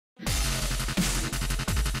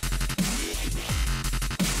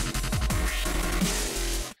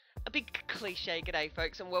Cliche G'day,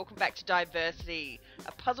 folks, and welcome back to Diversity,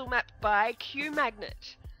 a puzzle map by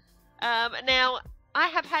qmagnet. Now, I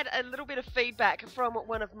have had a little bit of feedback from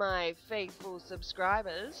one of my faithful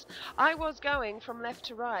subscribers. I was going from left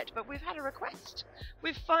to right, but we've had a request.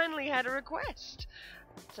 We've finally had a request.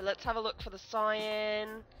 So let's have a look for the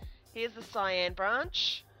cyan. Here's the cyan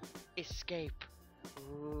branch. Escape.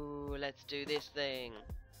 Ooh, let's do this thing.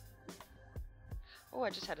 Oh, I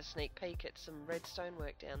just had a sneak peek at some redstone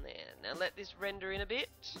work down there. Now let this render in a bit.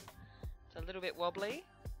 It's a little bit wobbly.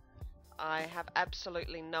 I have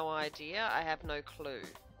absolutely no idea. I have no clue.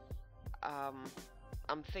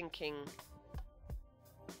 I'm thinking...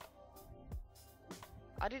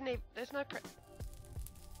 I didn't even... There's no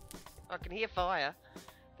I can hear fire.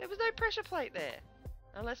 There was no pressure plate there.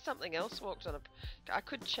 Unless something else walked on a... I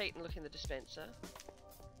could cheat and look in the dispenser.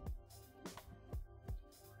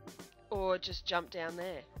 Or just jump down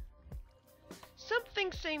there.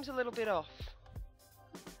 Something seems a little bit off.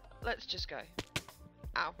 Let's just go.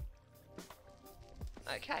 Ow.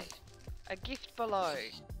 Okay. A gift below.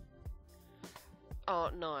 Oh,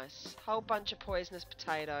 nice. Whole bunch of poisonous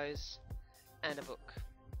potatoes. And a book.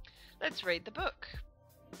 Let's read the book.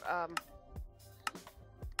 It's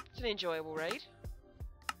an enjoyable read.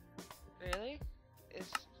 Really?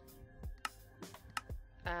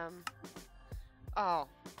 Oh.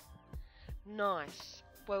 Nice.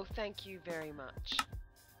 Well, thank you very much.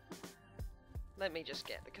 Let me just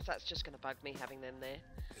get, because that's just going to bug me having them there.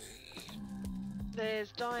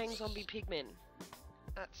 There's dying zombie pigmen.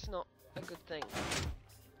 That's not a good thing.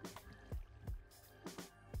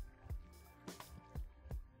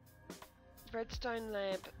 Redstone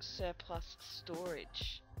lamp surplus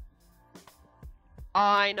storage.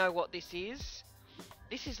 I know what this is.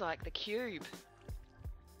 This is like the cube.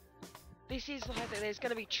 This is like there's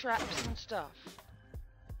going to be traps and stuff.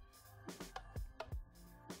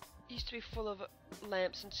 Used to be full of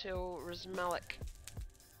lamps until Rosmalik.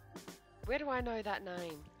 Where do I know that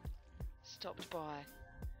name? Stopped by.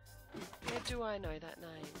 Where do I know that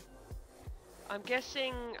name? I'm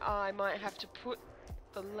guessing I might have to put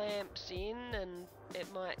the lamps in and it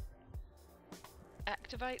might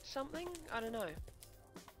activate something? I don't know.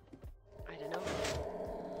 I don't know.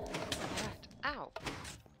 Right. Ow.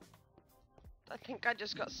 I think I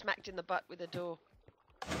just got smacked in the butt with a door.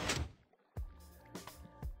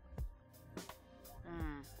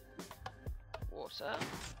 Water.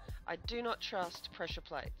 I do not trust pressure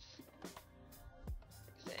plates.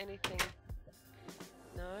 Is there anything?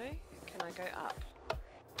 No? Can I go up?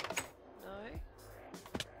 No?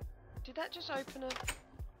 Did that just open a...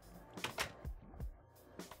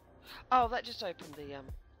 Oh, that just opened the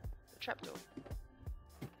trapdoor.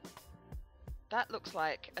 That looks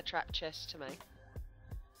like a trap chest to me.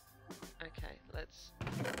 Okay, let's...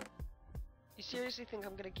 You seriously think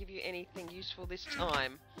I'm going to give you anything useful this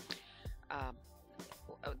time?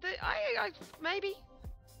 Maybe.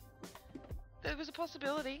 There was a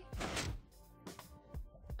possibility.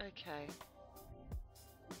 Okay.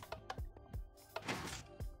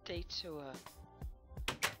 Detour.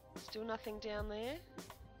 Still nothing down there?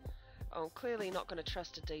 Oh, I'm clearly not going to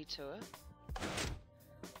trust a detour.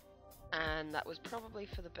 And that was probably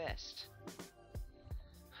for the best.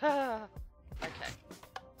 Okay.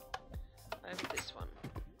 Over this one.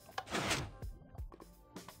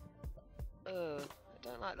 I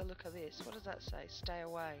don't like the look of this. What does that say? Stay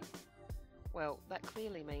away. Well, that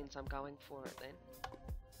clearly means I'm going for it then.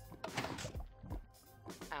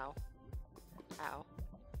 Ow. Ow.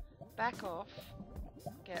 Back off.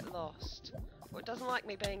 Get lost. Well, it doesn't like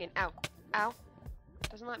me being in... Ow. Ow. It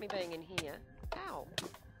doesn't like me being in here. Ow.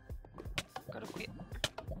 Gotta fit.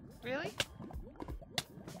 Really?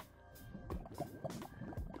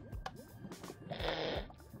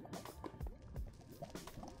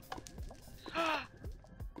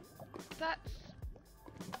 That's...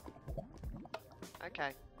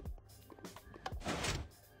 Okay.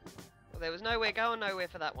 Well, there was nowhere going nowhere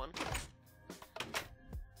for that one.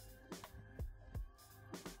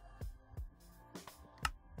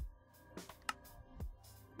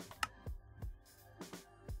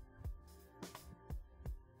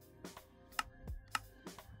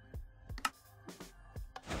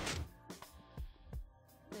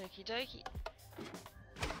 Okie dokie.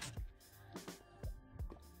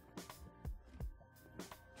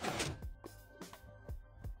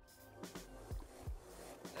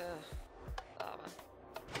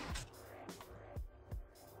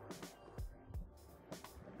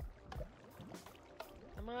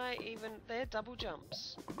 Am I even... They're double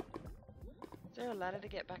jumps. Is there a ladder to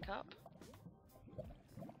get back up?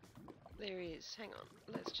 There is. Hang on.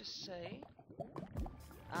 Let's just see.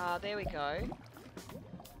 Ah, there we go.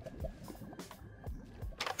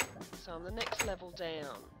 So I'm the next level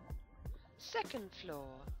down. Second floor.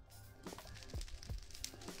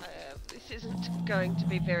 This isn't going to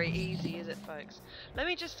be very easy, is it, folks? Let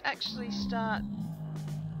me just actually start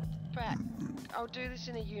back. I'll do this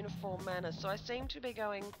in a uniform manner. So I seem to be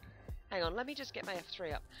going... Hang on, let me just get my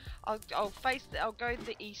F3 up. I'll go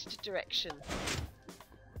the east direction.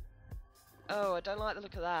 Oh, I don't like the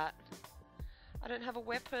look of that. I don't have a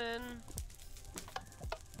weapon.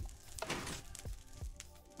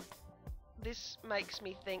 This makes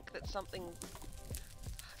me think that something...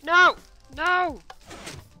 No! No!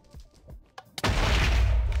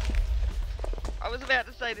 I was about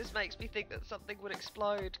to say this makes me think that something would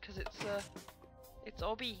explode because it's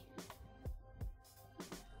obby.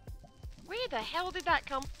 Where the hell did that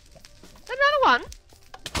come? Another one?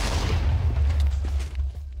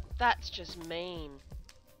 That's just mean.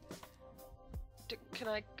 Can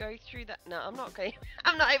I go through that? No, I'm not going.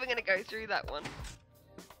 I'm not even going to go through that one.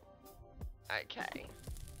 Okay.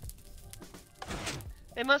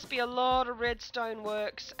 There must be a lot of redstone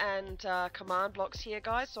works and command blocks here,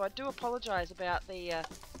 guys. So I do apologise about the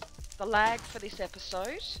lag for this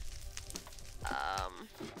episode. Can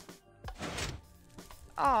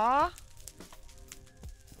I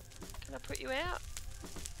put you out?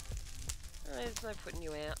 Oh, there's no putting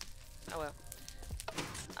you out. Oh well.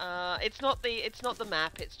 It's not the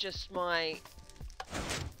map. It's just my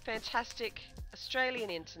fantastic Australian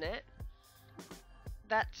internet.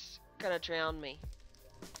 That's gonna drown me.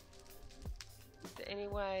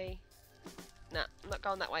 Anyway, no, I'm not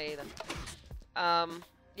going that way either.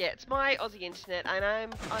 Yeah, it's my Aussie internet, and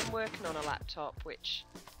I'm working on a laptop, which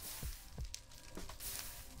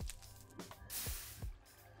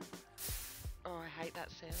oh, I hate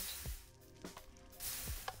that sound.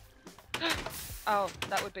 Oh,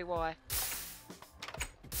 that would be why.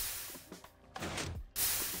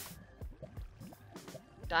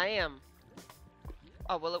 Damn.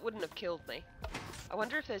 Oh well, it wouldn't have killed me. I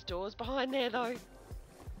wonder if there's doors behind there though.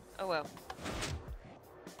 Oh well.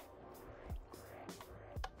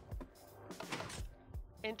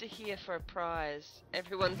 Enter here for a prize.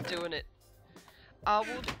 Everyone's doing it. Well,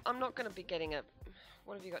 I'm not going to be getting a...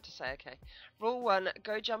 What have you got to say? Okay. Rule 1,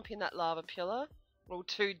 go jump in that lava pillar. Rule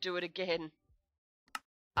 2, do it again.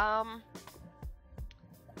 No.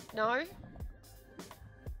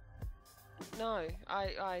 No,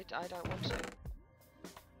 I don't want to.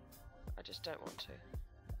 I just don't want to.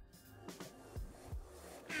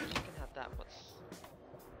 You can have that. What's...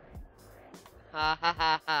 Ha ha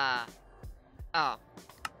ha ha. Oh.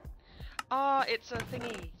 Oh, it's a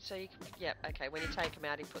thingy. So you can... Yep, okay. When you take him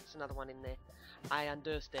out, he puts another one in there. I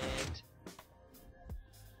understand.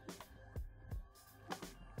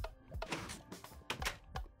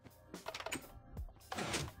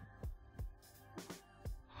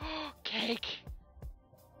 Cake!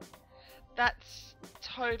 That's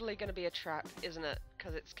totally going to be a trap, isn't it?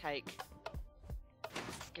 Because it's cake.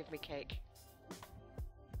 Give me cake.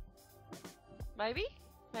 Maybe?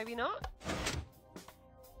 Maybe not?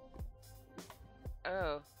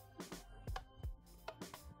 Oh.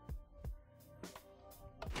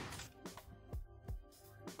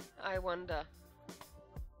 I wonder.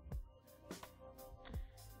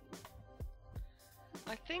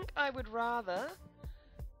 I think I would rather...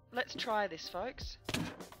 Let's try this, folks.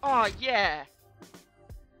 Oh, yeah!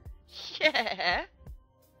 Yeah!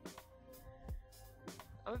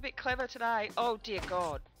 I'm a bit clever today. Oh, dear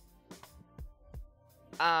God.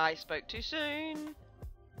 I spoke too soon.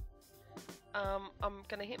 I'm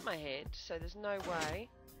gonna hit my head, so there's no way.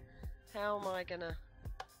 How am I gonna...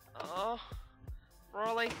 Oh...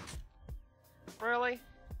 Really? Really?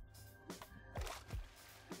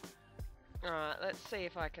 Alright, let's see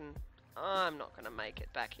if I can... I'm not going to make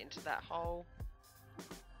it back into that hole.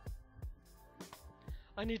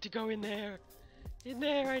 I need to go in there. In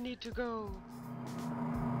there I need to go.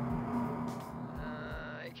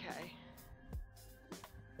 Okay.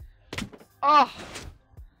 Oh!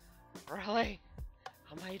 Really?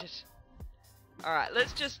 I made it. Alright,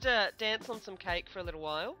 let's just dance on some cake for a little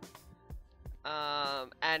while.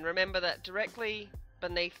 And remember that directly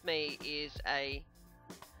beneath me is a...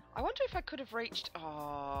 I wonder if I could have reached...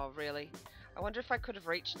 Oh, really? I wonder if I could have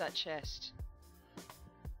reached that chest.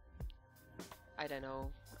 I don't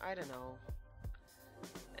know. I don't know.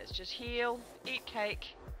 Let's just heal, eat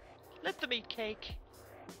cake, let them eat cake,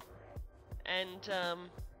 and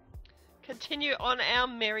continue on our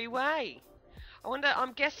merry way. I wonder,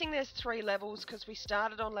 I'm guessing there's 3 levels because we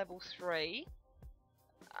started on level 3.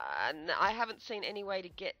 And I haven't seen any way to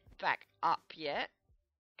get back up yet.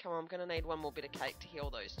 Come on, I'm going to need one more bit of cake to heal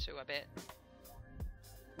those 2, I bet.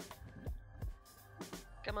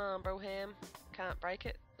 Come on, Broham. Can't break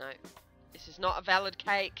it. No. This is not a valid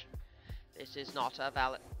cake. This is not a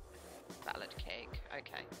valid cake.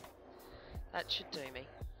 Okay. That should do me.